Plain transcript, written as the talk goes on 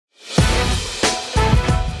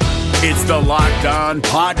It's the Locked On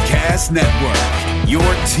Podcast Network, your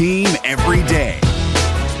team every day.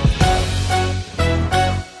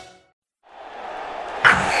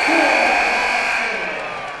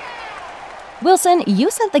 Wilson, you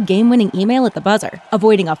sent the game-winning email at the buzzer,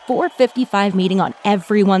 avoiding a 4:55 meeting on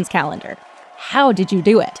everyone's calendar. How did you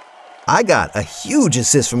do it? I got a huge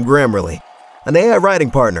assist from Grammarly, an AI writing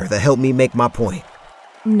partner that helped me make my point.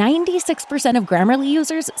 96% of Grammarly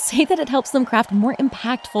users say that it helps them craft more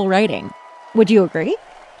impactful writing. Would you agree?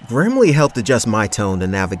 Grammarly helped adjust my tone to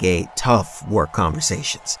navigate tough work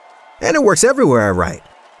conversations. And it works everywhere I write,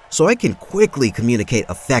 so I can quickly communicate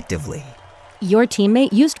effectively. Your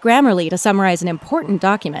teammate used Grammarly to summarize an important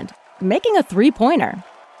document, making a 3-pointer.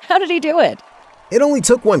 How did he do it? It only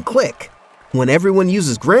took one click. When everyone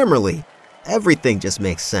uses Grammarly, everything just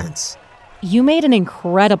makes sense. You made an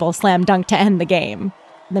incredible slam dunk to end the game.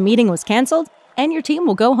 The meeting was canceled, and your team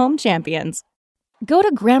will go home champions. Go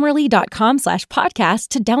to Grammarly.com/podcast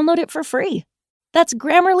to download it for free. That's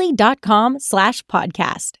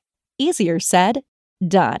Grammarly.com/podcast. Easier said,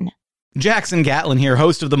 done. Jackson Gatlin here,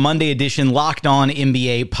 host of the Monday edition Locked On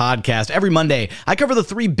NBA podcast. Every Monday, I cover the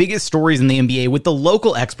 3 biggest stories in the NBA with the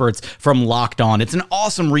local experts from Locked On. It's an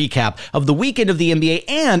awesome recap of the weekend of the NBA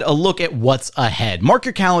and a look at what's ahead. Mark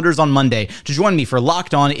your calendars on Monday to join me for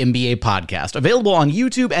Locked On NBA podcast, available on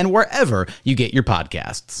YouTube and wherever you get your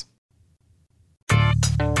podcasts.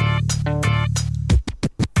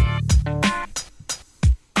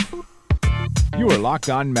 You are Locked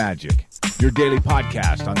On Magic, your daily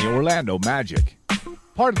podcast on the Orlando Magic.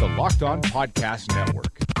 Part of the Locked On Podcast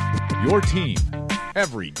Network. Your team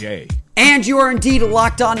every day. And you are indeed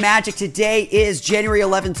Locked On Magic. Today is January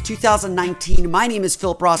 11th, 2019. My name is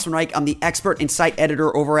Philip Rossman-Reich. I'm the expert and site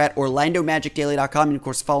editor over at OrlandoMagicDaily.com. And of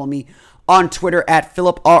course, follow me on Twitter at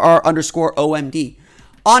PhilipRR_OMD.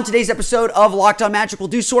 On today's episode of Locked On Magic, we'll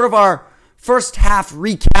do sort of our first half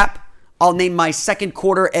recap. I'll name my second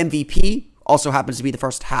quarter MVP. Also happens to be the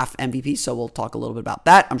first half MVP, so we'll talk a little bit about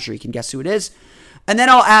that. I'm sure you can guess who it is. And then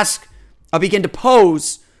I'll begin to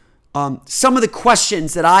pose some of the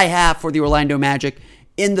questions that I have for the Orlando Magic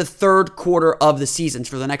in the third quarter of the season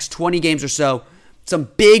for the next 20 games or so. Some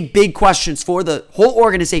big questions for the whole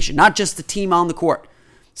organization, not just the team on the court.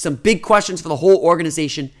 Some big questions for the whole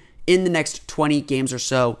organization in the next 20 games or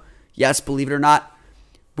so. Yes, believe it or not,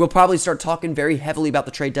 we'll probably start talking very heavily about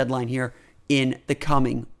the trade deadline here in the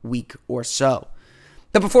coming week or so.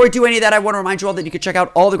 But before we do any of that, I want to remind you all that you can check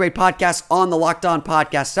out all the great podcasts on the Locked On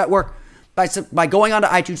Podcast Network by going onto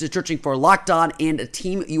iTunes and searching for Locked On and a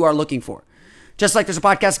team you are looking for. Just like there's a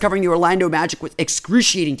podcast covering the Orlando Magic with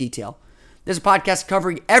excruciating detail, there's a podcast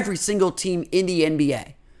covering every single team in the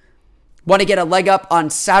NBA. Want to get a leg up on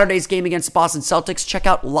Saturday's game against the Boston Celtics? Check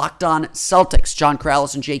out Locked On Celtics. John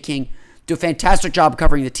Corrales and Jay King do a fantastic job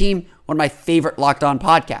covering the team. One of my favorite Locked On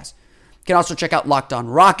podcasts. You can also check out Locked On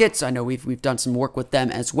Rockets. I know we've done some work with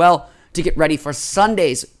them as well to get ready for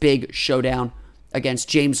Sunday's big showdown against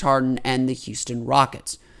James Harden and the Houston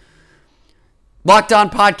Rockets. Locked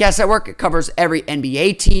On Podcast Network, it covers every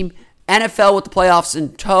NBA team, NFL with the playoffs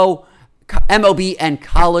in tow, MLB, and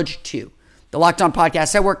college too. The Locked On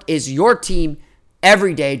Podcast Network is your team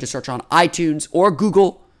every day. Just search on iTunes or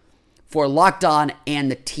Google for Locked On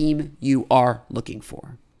and the team you are looking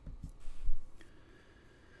for.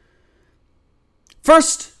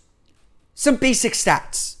 First, some basic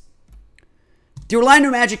stats. The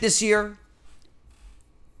Orlando Magic this year,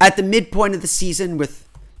 at the midpoint of the season, with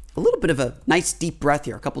a little bit of a nice deep breath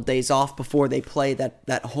here, a couple days off before they play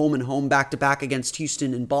that home and home back-to-back against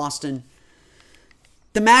Houston and Boston.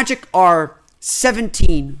 The Magic are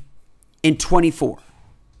 17-24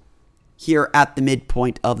 here at the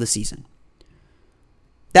midpoint of the season.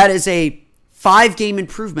 That is a 5-game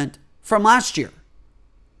improvement from last year.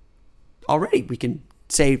 Already, we can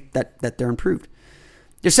say that they're improved.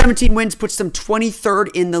 Their 17 wins puts them 23rd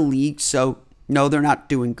in the league, so no, they're not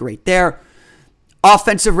doing great there.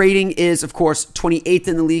 Offensive rating is, of course, 28th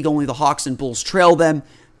in the league. Only the Hawks and Bulls trail them.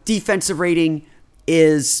 Defensive rating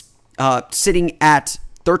is sitting at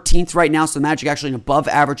 13th right now, so the Magic actually an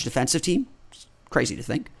above-average defensive team. It's crazy to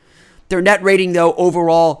think. Their net rating, though,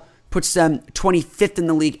 overall puts them 25th in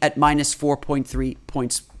the league at minus 4.3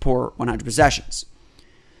 points per 100 possessions.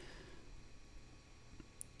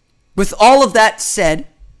 With all of that said,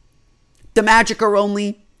 the Magic are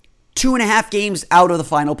only 2.5 games out of the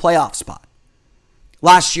final playoff spot.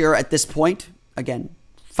 Last year at this point, again,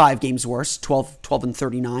 5 games worse,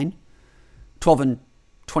 12-39,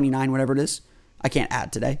 12-29, whatever it is. I can't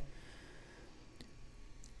add today.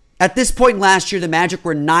 At this point last year, the Magic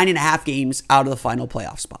were 9.5 games out of the final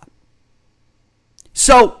playoff spot.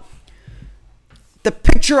 So, the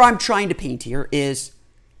picture I'm trying to paint here is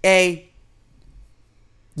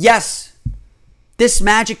yes, this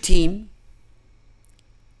Magic team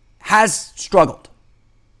has struggled.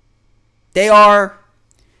 They are,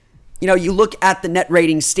 you look at the net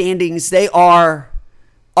rating standings, they are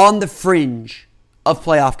on the fringe of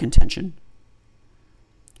playoff contention,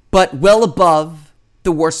 but well above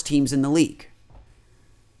the worst teams in the league.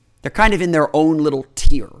 They're kind of in their own little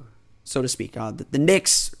tier, so to speak. The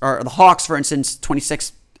Knicks, or the Hawks, for instance,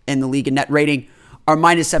 26th in the league in net rating, are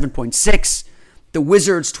minus 7.6. The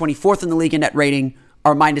Wizards, 24th in the league in net rating,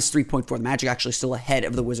 are minus 3.4. The Magic actually still ahead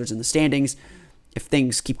of the Wizards in the standings. If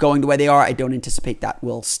things keep going the way they are, I don't anticipate that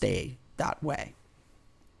will stay that way.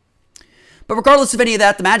 But regardless of any of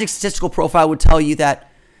that, the Magic statistical profile would tell you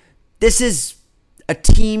that this is a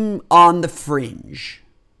team on the fringe.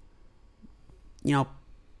 Not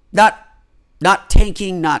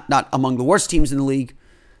tanking, not among the worst teams in the league,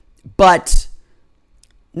 but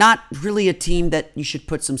not really a team that you should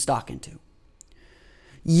put some stock into.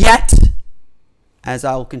 Yet, as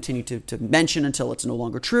I will continue to mention until it's no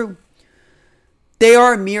longer true, they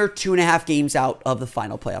are a mere 2.5 games out of the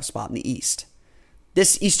final playoff spot in the East.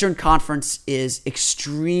 This Eastern Conference is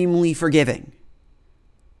extremely forgiving.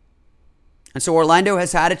 And so Orlando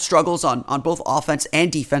has had its struggles on both offense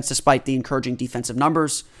and defense, despite the encouraging defensive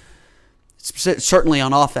numbers, certainly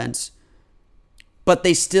on offense. But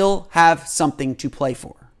they still have something to play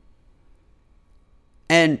for.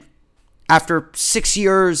 And after 6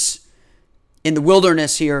 years in the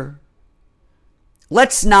wilderness here,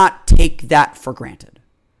 let's not take that for granted.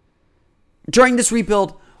 During this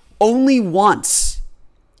rebuild, only once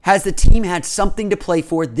has the team had something to play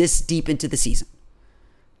for this deep into the season.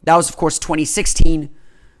 That was, of course, 2016,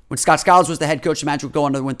 when Scott Skiles was the head coach. The Magic would go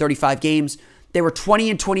on to win 35 games. They were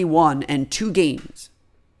 20-21 and 2 games,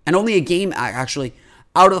 and only a game, actually,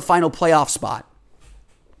 out of the final playoff spot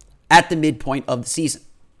at the midpoint of the season.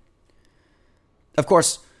 Of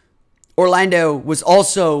course, Orlando was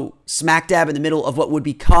also smack dab in the middle of what would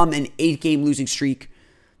become an 8-game losing streak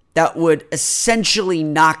that would essentially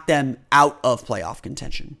knock them out of playoff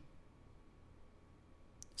contention.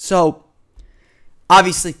 So,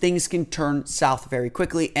 obviously, things can turn south very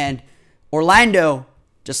quickly, and Orlando,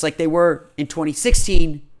 just like they were in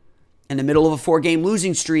 2016, in the middle of a 4-game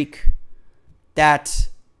losing streak, that,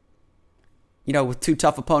 with 2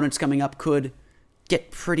 tough opponents coming up, could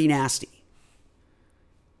get pretty nasty.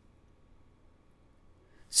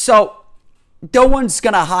 So, no one's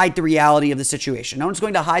going to hide the reality of the situation. No one's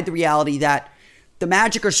going to hide the reality that the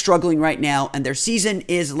Magic are struggling right now, and their season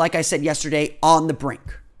is, like I said yesterday, on the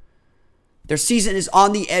brink. Their season is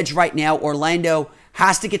on the edge right now. Orlando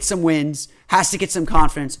has to get some wins, has to get some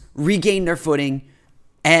confidence, regain their footing,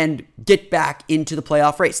 and get back into the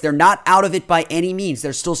playoff race. They're not out of it by any means.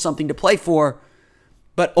 There's still something to play for,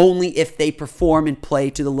 but only if they perform and play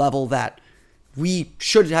to the level that we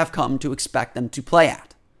should have come to expect them to play at.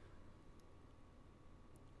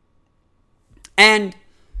 And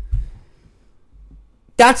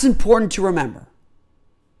that's important to remember.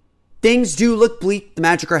 Things do look bleak. The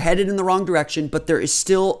Magic are headed in the wrong direction, but there is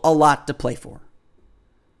still a lot to play for.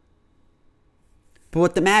 But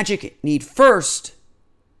what the Magic need first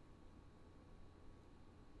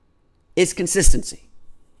is consistency.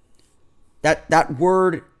 That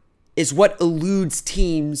word is what eludes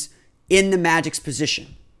teams in the Magic's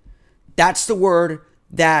position. That's the word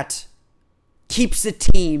that keeps the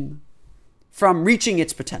team from reaching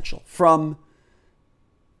its potential, from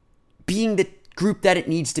being the group that it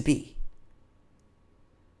needs to be.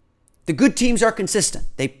 The good teams are consistent.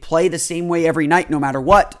 They play the same way every night, no matter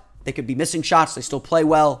what. They could be missing shots. They still play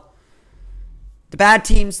well. The bad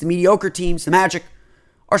teams, the mediocre teams, the Magic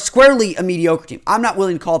are squarely a mediocre team. I'm not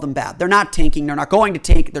willing to call them bad. They're not tanking. They're not going to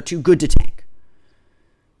tank. They're too good to tank.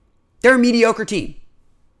 They're a mediocre team.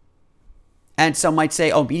 And some might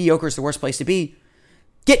say, oh, mediocre is the worst place to be.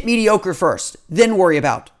 Get mediocre first, then worry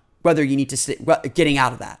about whether you need to getting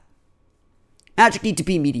out of that. Magic need to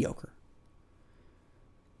be mediocre.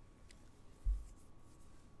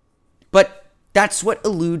 But that's what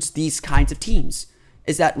eludes these kinds of teams,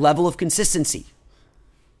 is that level of consistency.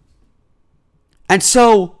 And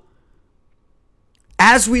so,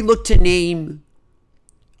 as we look to name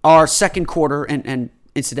our second quarter, and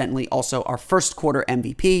incidentally also our first quarter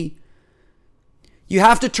MVP, you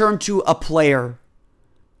have to turn to a player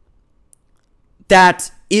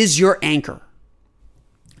that is your anchor.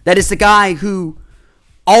 That is the guy who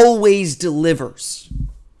always delivers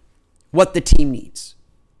what the team needs.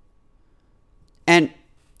 And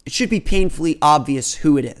it should be painfully obvious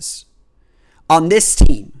who it is. On this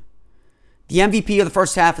team, the MVP of the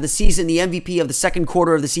first half of the season, the MVP of the second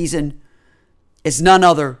quarter of the season, is none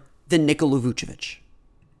other than Nikola Vucevic.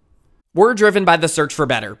 We're driven by the search for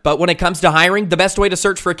better, but when it comes to hiring, the best way to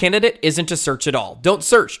search for a candidate isn't to search at all. Don't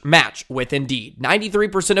search, match with Indeed.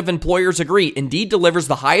 93% of employers agree Indeed delivers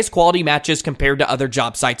the highest quality matches compared to other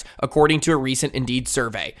job sites, according to a recent Indeed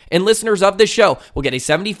survey. And listeners of this show will get a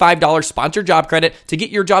 $75 sponsored job credit to get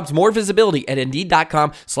your jobs more visibility at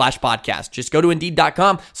Indeed.com/podcast. Just go to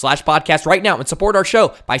Indeed.com/podcast right now and support our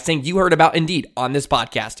show by saying you heard about Indeed on this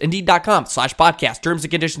podcast. Indeed.com/podcast. Terms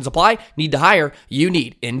and conditions apply. Need to hire? You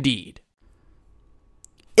need Indeed.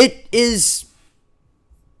 It is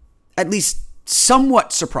at least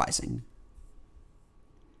somewhat surprising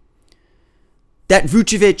that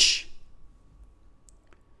Vucevic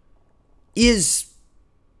is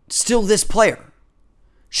still this player.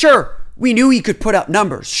 Sure, we knew he could put up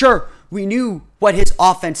numbers. Sure, we knew what his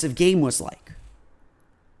offensive game was like.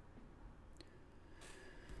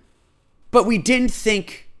 But we didn't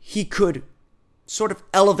think he could sort of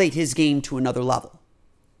elevate his game to another level.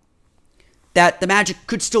 That the Magic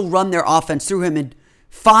could still run their offense through him and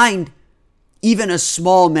find even a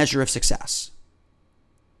small measure of success.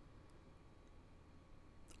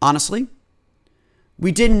 Honestly,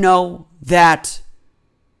 we didn't know that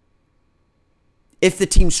if the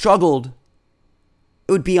team struggled,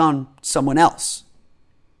 it would be on someone else.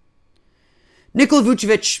 Nikola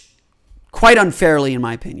Vucevic, quite unfairly in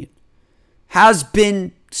my opinion, has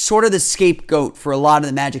been sort of the scapegoat for a lot of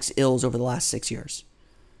the Magic's ills over the last 6 years.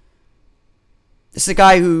 This is a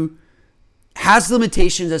guy who has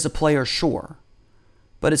limitations as a player, sure,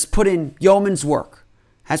 but has put in yeoman's work,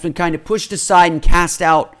 has been kind of pushed aside and cast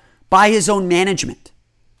out by his own management,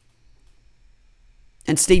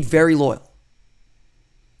 and stayed very loyal.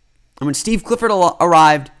 And when Steve Clifford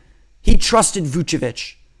arrived, he trusted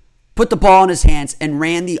Vucevic, put the ball in his hands, and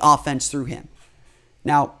ran the offense through him.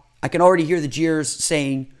 Now, I can already hear the jeers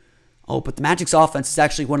saying, oh, but the Magic's offense is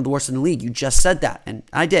actually one of the worst in the league. You just said that, and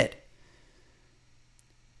I did.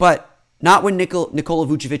 But not when Nikola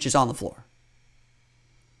Vucevic is on the floor.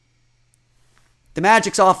 The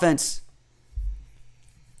Magic's offense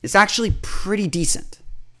is actually pretty decent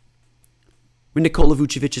when Nikola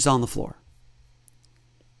Vucevic is on the floor.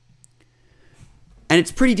 And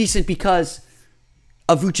it's pretty decent because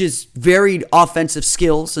of Vucevic's varied offensive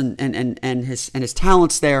skills and his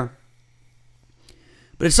talents there.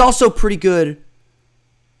 But it's also pretty good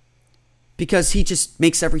because he just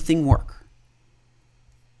makes everything work.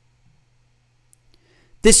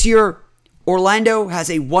 This year, Orlando has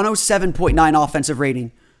a 107.9 offensive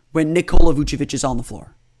rating when Nikola Vucevic is on the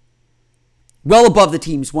floor. Well above the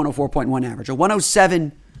team's 104.1 average. A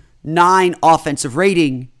 107.9 offensive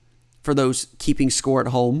rating for those keeping score at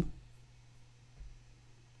home.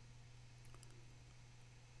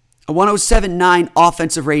 A 107.9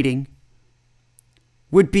 offensive rating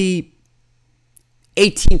would be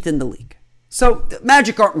 18th in the league. So the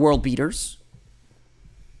Magic aren't world beaters.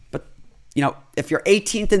 You know, if you're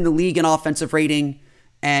 18th in the league in offensive rating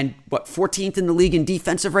and 14th in the league in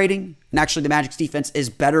defensive rating, and actually the Magic's defense is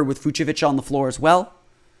better with Vucevic on the floor as well,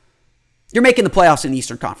 you're making the playoffs in the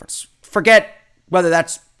Eastern Conference. Forget whether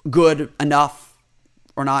that's good enough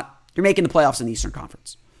or not. You're making the playoffs in the Eastern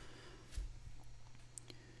Conference.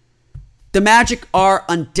 The Magic are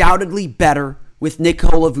undoubtedly better with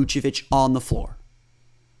Nikola Vucevic on the floor.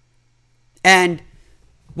 And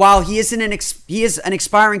while he is an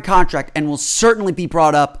expiring contract and will certainly be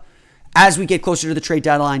brought up as we get closer to the trade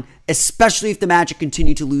deadline, especially if the Magic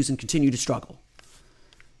continue to lose and continue to struggle.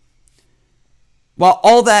 While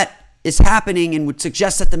all that is happening and would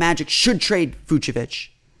suggest that the Magic should trade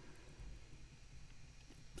Vucevic,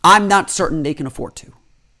 I'm not certain they can afford to.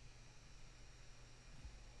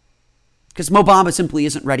 Because Mo Bamba simply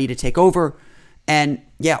isn't ready to take over. And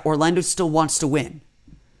yeah, Orlando still wants to win.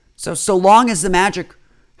 So long as the Magic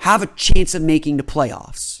have a chance of making the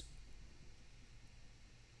playoffs,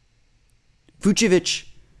 Vucevic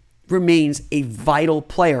remains a vital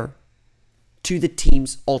player to the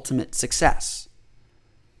team's ultimate success.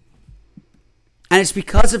 And it's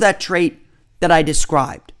because of that trait that I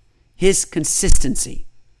described, his consistency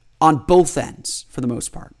on both ends, for the most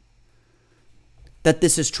part, that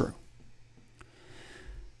this is true.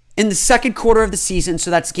 In the second quarter of the season,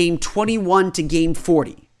 so that's game 21 to game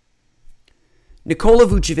 40, Nikola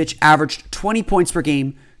Vucevic averaged 20 points per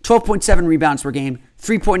game, 12.7 rebounds per game,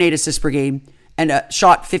 3.8 assists per game, and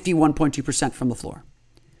shot 51.2% from the floor.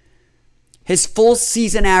 His full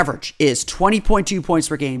season average is 20.2 points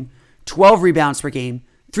per game, 12 rebounds per game,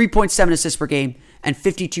 3.7 assists per game, and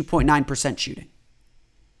 52.9% shooting.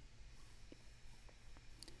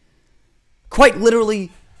 Quite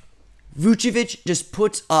literally, Vucevic just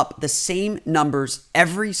puts up the same numbers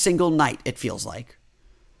every single night, it feels like,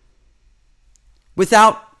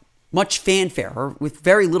 without much fanfare, or with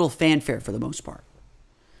very little fanfare for the most part.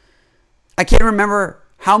 I can't remember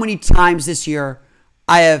how many times this year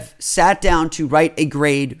I have sat down to write a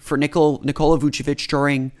grade for Nikola Vucevic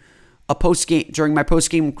during my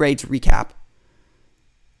post-game grades recap,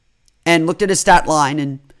 and looked at his stat line,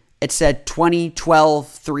 and it said 20, 12,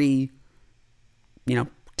 3,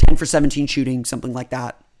 10 for 17 shooting, something like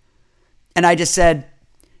that. And I just said,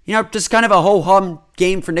 just kind of a ho-hum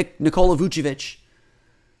game for Nikola Vucevic.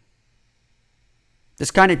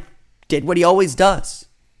 Just kind of did what he always does.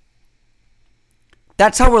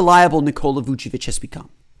 That's how reliable Nikola Vucevic has become.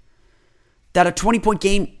 That a 20-point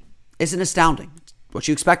game isn't astounding. It's what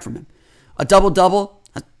you expect from him. A double-double,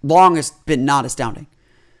 long has been not astounding.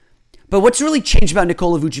 But what's really changed about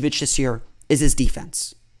Nikola Vucevic this year is his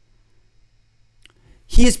defense.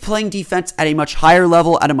 He is playing defense at a much higher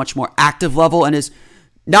level, at a much more active level, and is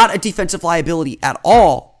not a defensive liability at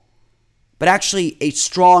all, but actually a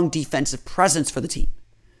strong defensive presence for the team.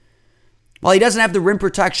 While he doesn't have the rim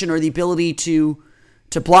protection or the ability to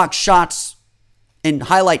block shots in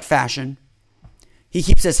highlight fashion, he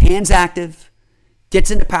keeps his hands active,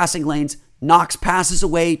 gets into passing lanes, knocks passes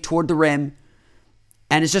away toward the rim,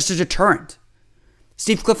 and is just a deterrent.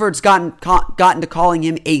 Steve Clifford's gotten to calling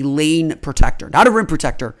him a lane protector. Not a rim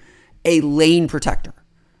protector, a lane protector.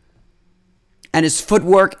 And his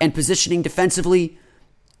footwork and positioning defensively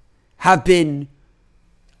have been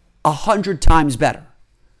 100 times better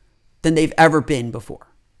than they've ever been before.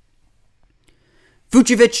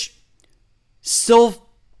 Vucevic still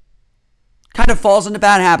kind of falls into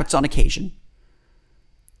bad habits on occasion.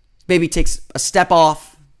 Maybe takes a step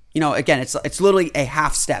off. Again, it's literally a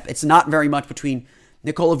half step. It's not very much between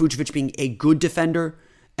Nikola Vucevic being a good defender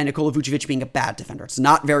and Nikola Vucevic being a bad defender. It's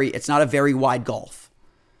not a very wide gulf.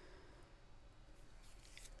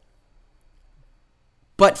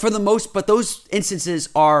 But those instances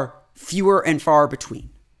are fewer and far between.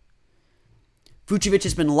 Vucevic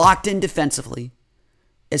has been locked in defensively,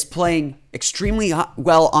 is playing extremely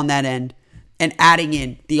well on that end, and adding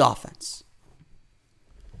in the offense.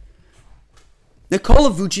 Nikola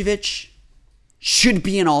Vucevic should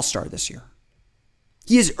be an all-star this year.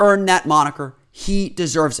 He has earned that moniker. He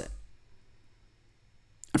deserves it.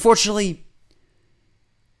 Unfortunately,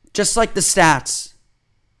 just like the stats,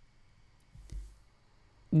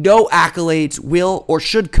 no accolades will or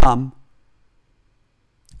should come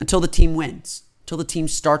until the team wins, until the team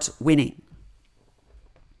starts winning.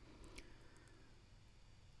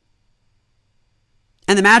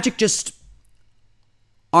 And the Magic just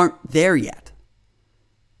aren't there yet.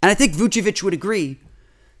 And I think Vucevic would agree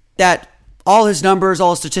that all his numbers, all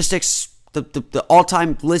his statistics, the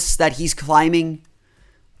all-time lists that he's climbing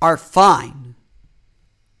are fine.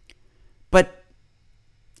 But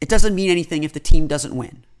it doesn't mean anything if the team doesn't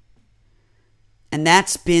win. And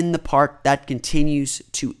that's been the part that continues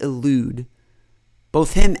to elude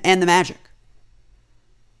both him and the Magic.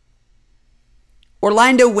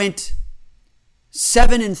 Orlando went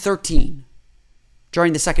 7-13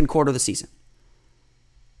 during the second quarter of the season.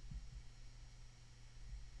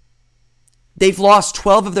 They've lost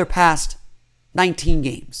 12 of their past 19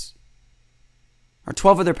 games. Or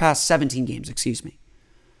 12 of their past 17 games, excuse me.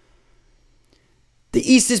 The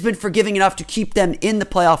East has been forgiving enough to keep them in the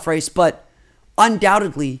playoff race, but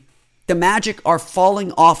undoubtedly, the Magic are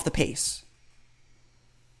falling off the pace.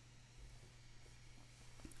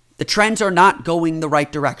 The trends are not going the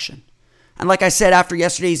right direction. And like I said after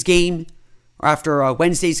yesterday's game, or after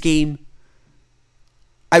Wednesday's game,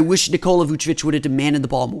 I wish Nikola Vucevic would have demanded the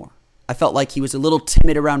ball more. I felt like he was a little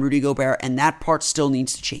timid around Rudy Gobert, and that part still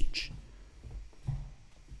needs to change.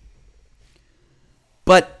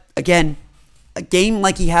 But again, a game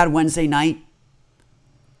like he had Wednesday night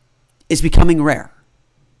is becoming rare.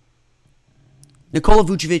 Nikola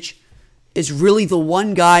Vucevic is really the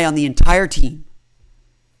one guy on the entire team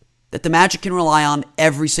that the Magic can rely on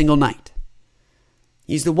every single night.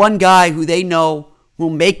 He's the one guy who they know will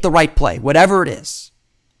make the right play, whatever it is.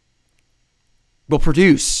 Will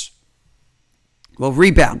produce. Will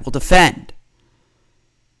rebound. Will defend.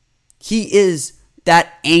 He is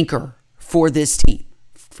that anchor for this team,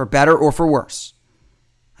 for better or for worse.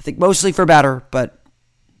 I think mostly for better, but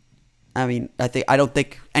I don't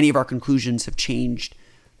think any of our conclusions have changed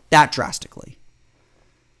that drastically.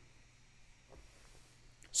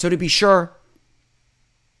 So to be sure,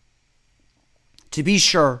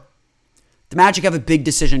 the Magic have a big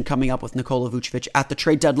decision coming up with Nikola Vucevic at the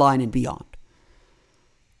trade deadline and beyond.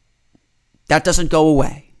 That doesn't go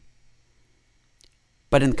away.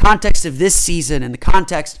 But in the context of this season, in the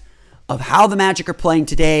context of how the Magic are playing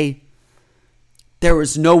today, there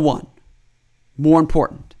is no one more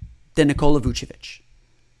important than Nikola Vucevic.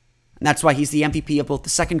 And that's why he's the MVP of both the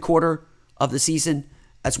second quarter of the season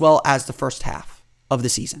as well as the first half of the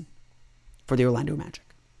season for the Orlando Magic.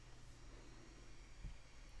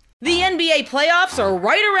 The NBA playoffs are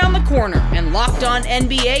right around the corner, and Locked On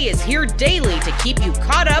NBA is here daily to keep you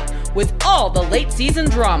caught up with all the late season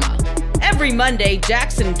drama. Every Monday,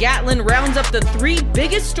 Jackson Gatlin rounds up the 3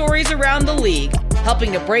 biggest stories around the league,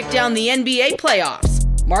 helping to break down the NBA playoffs.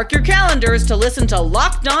 Mark your calendars to listen to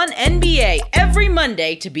Locked On NBA every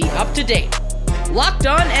Monday to be up to date. Locked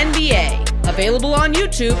On NBA, available on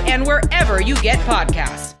YouTube and wherever you get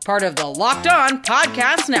podcasts. Part of the Locked On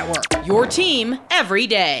Podcast Network, your team every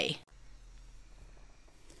day.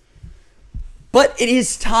 But it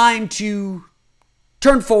is time to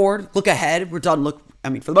turn forward, look ahead. For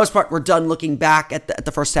the most part, we're done looking back at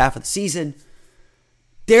the first half of the season.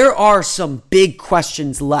 There are some big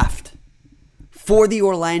questions left for the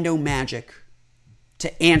Orlando Magic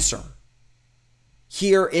to answer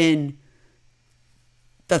here in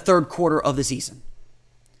the third quarter of the season.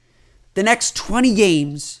 The next 20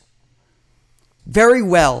 games very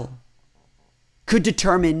well could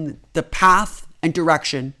determine the path and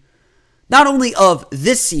direction not only of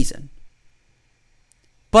this season,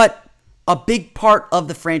 but a big part of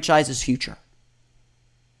the franchise's future.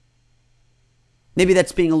 Maybe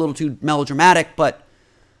that's being a little too melodramatic, but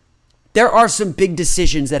there are some big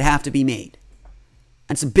decisions that have to be made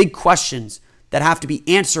and some big questions that have to be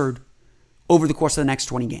answered over the course of the next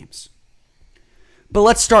 20 games. But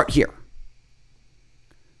let's start here.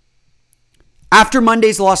 After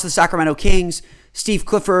Monday's loss to the Sacramento Kings, Steve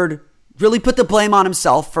Clifford really put the blame on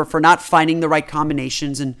himself for not finding the right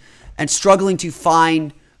combinations and struggling to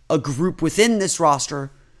find a group within this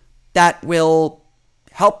roster that will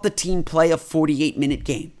help the team play a 48-minute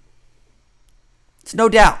game. It's no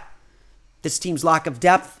doubt this team's lack of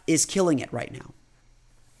depth is killing it right now.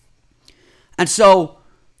 And so,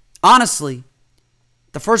 honestly,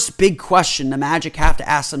 the first big question the Magic have to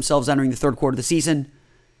ask themselves entering the third quarter of the season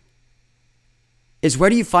is, where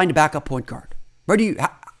do you find a backup point guard? Where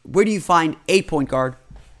do you find a point guard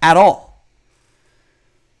at all?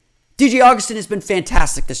 DJ Augustin has been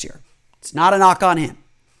fantastic this year. It's not a knock on him.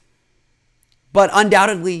 But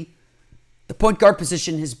undoubtedly, the point guard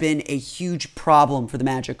position has been a huge problem for the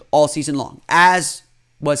Magic all season long, as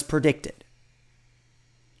was predicted.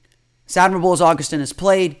 As admirable as Augustin has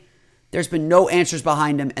played, there's been no answers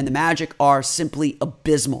behind him, and the Magic are simply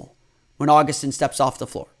abysmal when Augustin steps off the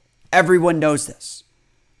floor. Everyone knows this.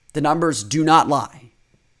 The numbers do not lie.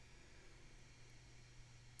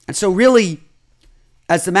 And so really,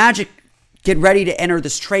 as the Magic get ready to enter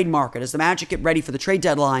this trade market, as the Magic get ready for the trade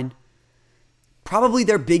deadline, probably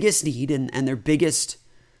their biggest need and their biggest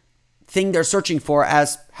thing they're searching for,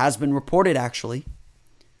 as has been reported actually,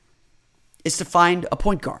 is to find a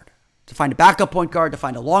point guard. To find a backup point guard, to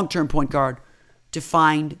find a long-term point guard, to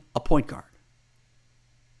find a point guard.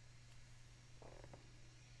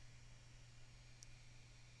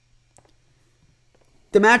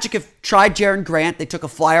 The Magic have tried Jaren Grant. They took a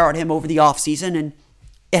flyer on him over the offseason, and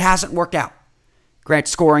it hasn't worked out.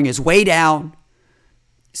 Grant's scoring is way down.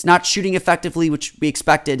 He's not shooting effectively, which we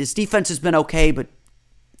expected. His defense has been okay, but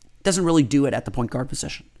doesn't really do it at the point guard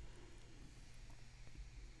position.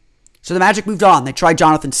 So the Magic moved on. They tried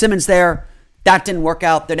Jonathan Simmons there. That didn't work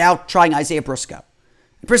out. They're now trying Isaiah Briscoe.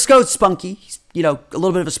 Briscoe's spunky. He's, a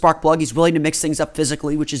little bit of a spark plug. He's willing to mix things up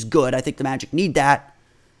physically, which is good. I think the Magic need that.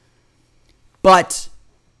 But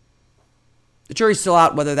the jury's still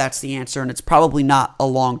out whether that's the answer, and it's probably not a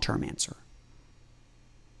long-term answer.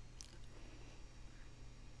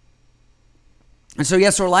 And so,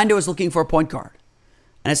 yes, Orlando is looking for a point guard.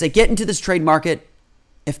 And as they get into this trade market,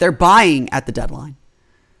 if they're buying at the deadline,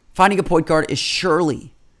 finding a point guard is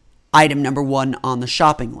surely item number one on the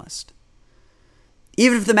shopping list.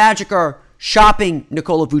 Even if the Magic are shopping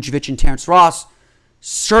Nikola Vucevic and Terrence Ross,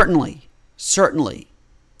 certainly,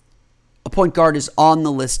 a point guard is on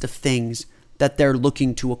the list of things that they're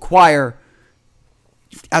looking to acquire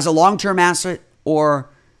as a long-term asset or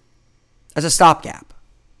as a stopgap.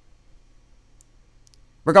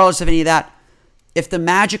 Regardless of any of that, if the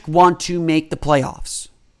Magic want to make the playoffs,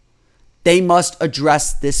 they must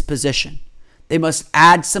address this position. They must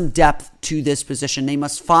add some depth to this position. They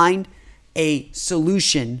must find a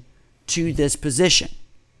solution to this position.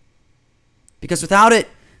 Because without it,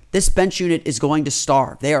 this bench unit is going to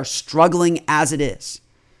starve. They are struggling as it is.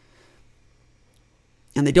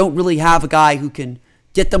 And they don't really have a guy who can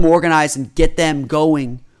get them organized and get them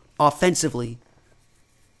going offensively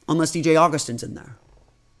unless DJ Augustin's in there.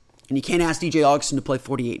 And you can't ask DJ Augustin to play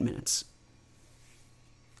 48 minutes.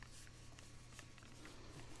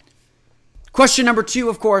 Question number 2,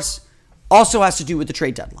 of course, also has to do with the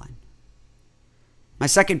trade deadline. My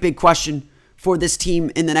second big question for this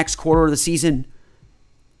team in the next quarter of the season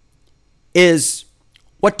is,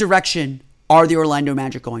 what direction are the Orlando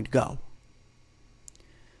Magic going to go?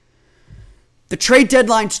 The trade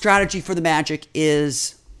deadline strategy for the Magic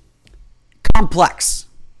is complex.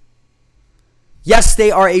 Yes, they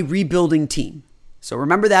are a rebuilding team. So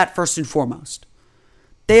remember that first and foremost.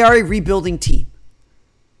 They are a rebuilding team.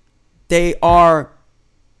 They are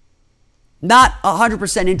not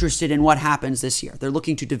 100% interested in what happens this year. They're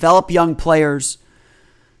looking to develop young players,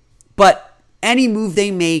 but any move they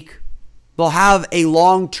make will have a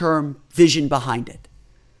long-term vision behind it.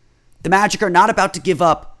 The Magic are not about to give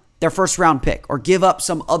up their first-round pick or give up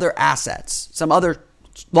some other assets, some other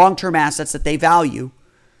long-term assets that they value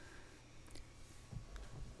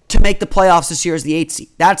to make the playoffs this year as the 8th seed.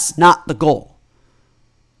 That's not the goal.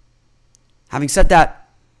 Having said that,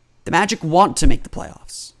 the Magic want to make the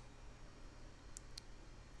playoffs.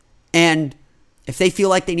 And if they feel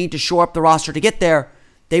like they need to shore up the roster to get there,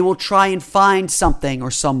 they will try and find something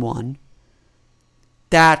or someone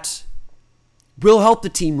that will help the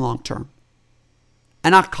team long term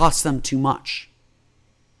and not cost them too much.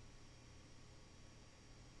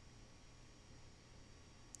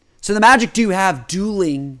 So the Magic do have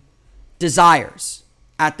dueling desires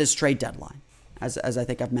at this trade deadline, as I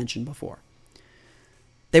think I've mentioned before.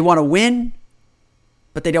 They want to win,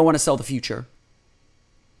 but they don't want to sell the future.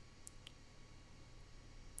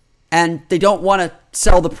 And they don't want to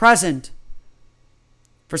sell the present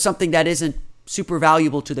for something that isn't super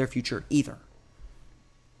valuable to their future either.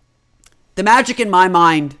 The Magic, in my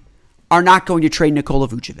mind, are not going to trade Nikola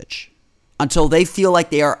Vucevic until they feel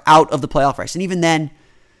like they are out of the playoff race. And even then,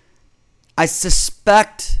 I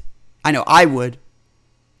suspect that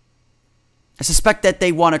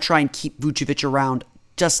they want to try and keep Vucevic around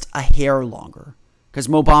just a hair longer because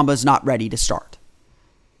Mo Bamba is not ready to start.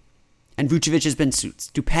 And Vucevic has been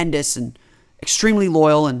stupendous and extremely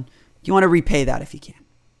loyal, and you want to repay that if you can.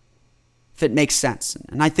 If it makes sense,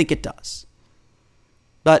 and I think it does.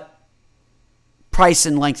 But price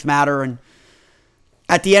and length matter, and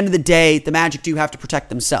at the end of the day, the Magic do have to protect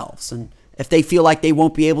themselves. And if they feel like they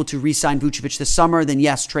won't be able to re-sign Vucevic this summer, then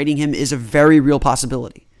yes, trading him is a very real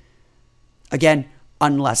possibility. Again,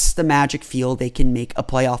 unless the Magic feel they can make a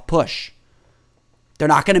playoff push. They're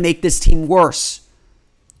not going to make this team worse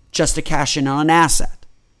just to cash in on an asset.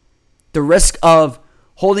 The risk of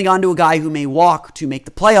holding on to a guy who may walk to make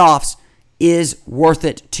the playoffs is worth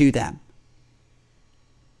it to them.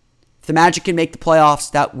 If the Magic can make the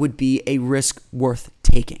playoffs, that would be a risk worth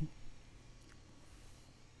taking.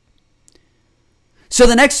 So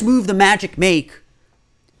the next move the Magic make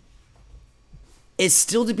is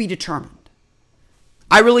still to be determined.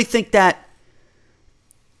 I really think that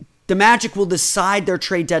the Magic will decide their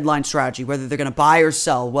trade deadline strategy, whether they're going to buy or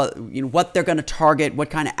sell, what they're going to target, what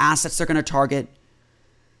kind of assets they're going to target.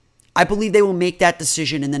 I believe they will make that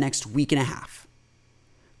decision in the next week and a half.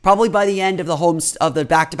 Probably by the end of the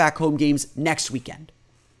back-to-back home games next weekend.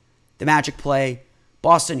 The Magic play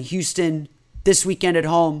Boston, Houston this weekend at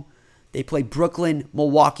home. They play Brooklyn,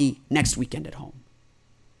 Milwaukee next weekend at home.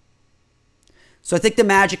 So I think the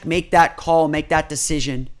Magic make that call, make that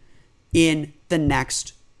decision in the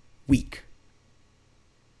next week.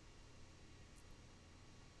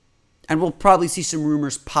 And we'll probably see some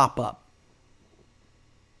rumors pop up.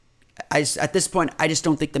 At this point, I just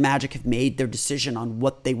don't think the Magic have made their decision on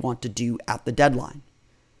what they want to do at the deadline.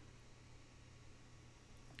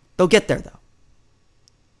 They'll get there, though.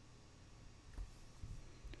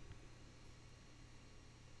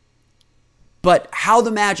 But how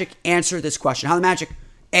the Magic answer this question, how the Magic,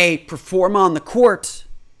 perform on the court,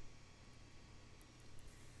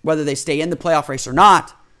 whether they stay in the playoff race or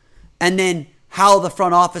not, and then how the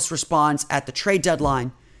front office responds at the trade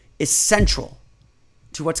deadline is central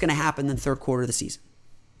to what's going to happen in the third quarter of the season.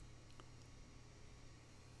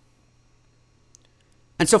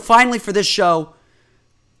 And so finally for this show,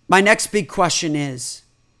 my next big question is,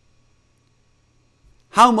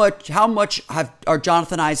 how much are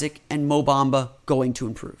Jonathan Isaac and Mo Bamba going to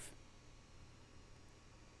improve?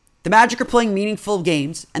 The Magic are playing meaningful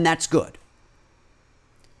games, and that's good.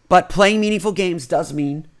 But playing meaningful games does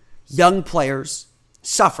mean young players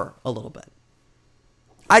suffer a little bit.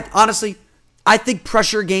 I think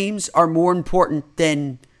pressure games are more important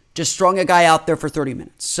than just throwing a guy out there for 30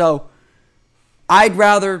 minutes. So I'd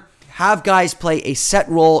rather have guys play a set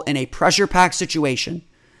role in a pressure-packed situation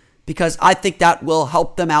because I think that will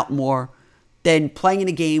help them out more than playing in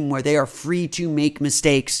a game where they are free to make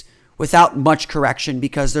mistakes without much correction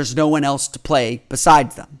because there's no one else to play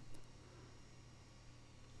besides them.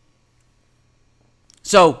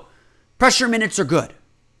 So, pressure minutes are good.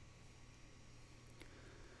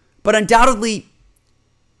 But undoubtedly,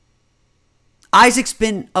 Isaac's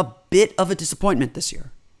been a bit of a disappointment this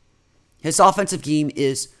year. His offensive game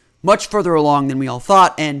is much further along than we all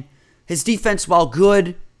thought, and his defense, while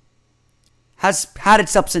good, has had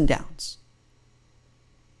its ups and downs.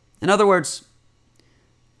 In other words,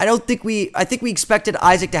 I think we expected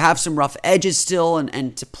Isaac to have some rough edges still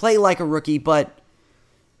and to play like a rookie, but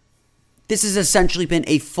this has essentially been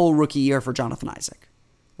a full rookie year for Jonathan Isaac.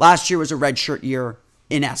 Last year was a redshirt year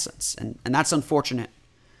in essence, and that's unfortunate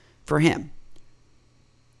for him.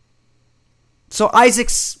 So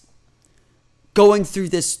Isaac's going through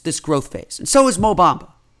this growth phase, and so is Mo Bamba.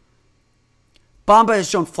 Bamba has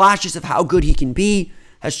shown flashes of how good he can be,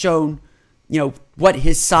 has shown, what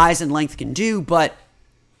his size and length can do, but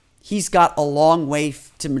he's got a long way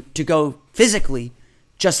to go physically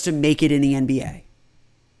just to make it in the NBA.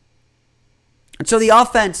 And so the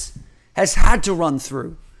offense has had to run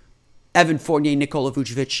through Evan Fournier, Nikola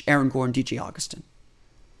Vucevic, Aaron Gordon, DJ Augustin.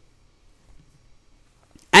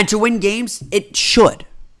 And to win games, it should.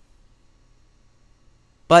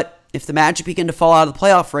 But if the Magic begin to fall out of the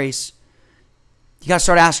playoff race, you got to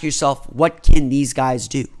start asking yourself, what can these guys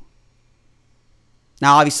do?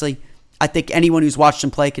 Now, obviously, I think anyone who's watched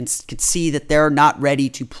them play can see that they're not ready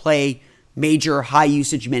to play major high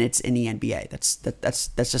usage minutes in the NBA.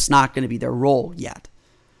 That's just not going to be their role yet.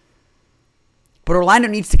 But Orlando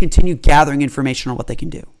needs to continue gathering information on what they can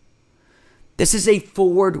do. This is a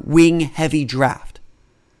forward wing heavy draft,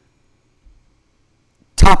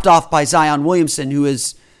 topped off by Zion Williamson, who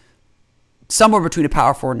is somewhere between a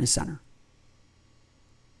power forward and a center.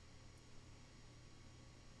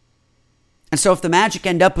 And so if the Magic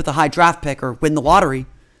end up with a high draft pick or win the lottery,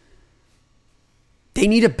 they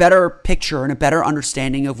need a better picture and a better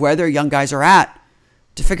understanding of where their young guys are at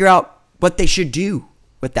to figure out what they should do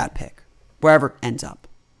with that pick, wherever it ends up.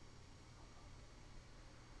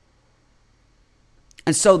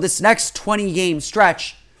 And so this next 20-game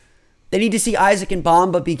stretch, they need to see Isaac and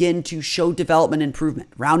Bamba begin to show development improvement,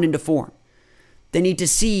 round into form. They need to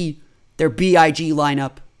see their BIG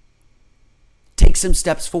lineup take some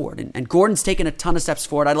steps forward. And Gordon's taken a ton of steps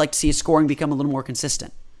forward. I'd like to see his scoring become a little more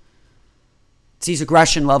consistent. See his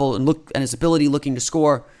aggression level and his ability looking to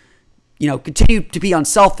score, continue to be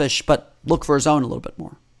unselfish, but look for his own a little bit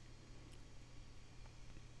more.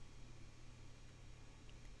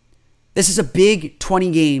 This is a big 20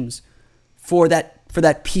 games for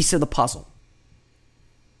that piece of the puzzle.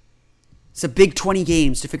 It's a big 20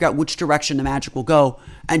 games to figure out which direction the Magic will go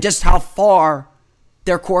and just how far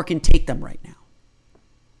their core can take them right now.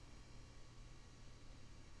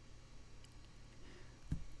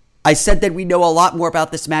 I said that we know a lot more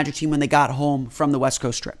about this Magic team when they got home from the West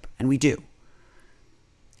Coast trip, and we do.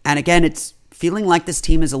 And again, it's feeling like this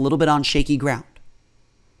team is a little bit on shaky ground.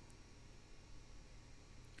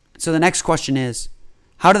 So the next question is,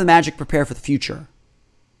 how do the Magic prepare for the future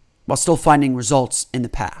while still finding results in the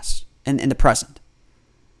past and in the present?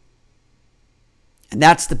 And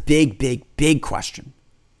that's the big, big, big question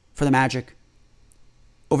for the Magic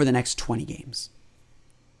over the next 20 games.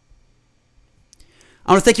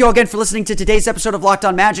 I want to thank you all again for listening to today's episode of Locked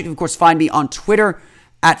On Magic. Of course, find me on Twitter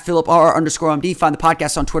at PhilipR_MD. Find the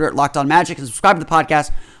podcast on Twitter at Locked On Magic. And subscribe to the podcast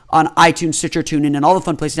on iTunes, Stitcher, TuneIn, and all the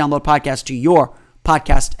fun places to download podcasts to your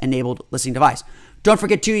podcast-enabled listening device. Don't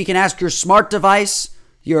forget, too, you can ask your smart device,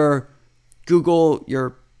 your Google,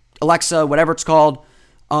 your Alexa, whatever it's called.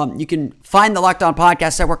 You can find the Locked On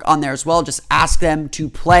Podcast Network on there as well. Just ask them to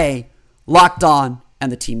play Locked On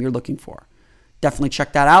and the team you're looking for. Definitely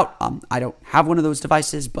check that out. I don't have one of those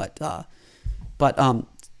devices, but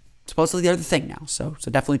supposedly they're the thing now. So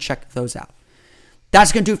definitely check those out.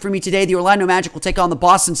 That's going to do it for me today. The Orlando Magic will take on the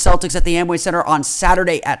Boston Celtics at the Amway Center on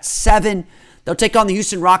Saturday at 7. They'll take on the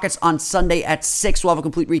Houston Rockets on Sunday at 6. We'll have a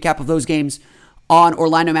complete recap of those games on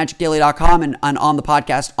OrlandoMagicDaily.com and on the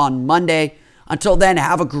podcast on Monday. Until then,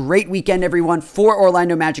 have a great weekend, everyone. For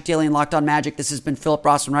Orlando Magic Daily and Locked On Magic, this has been Philip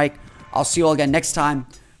Rossman-Reich. I'll see you all again next time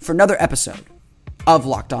for another episode of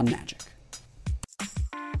Locked On Magic.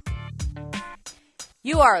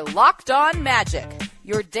 You are Locked On Magic,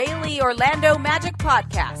 your daily Orlando Magic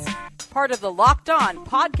podcast, part of the Locked On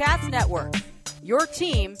Podcast Network, your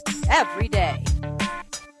team every day.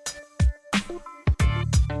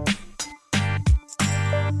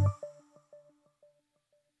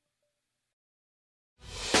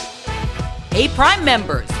 Hey, Prime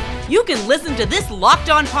members, you can listen to this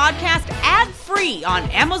Locked On podcast ad-free on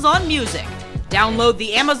Amazon Music. Download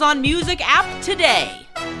the Amazon Music app today.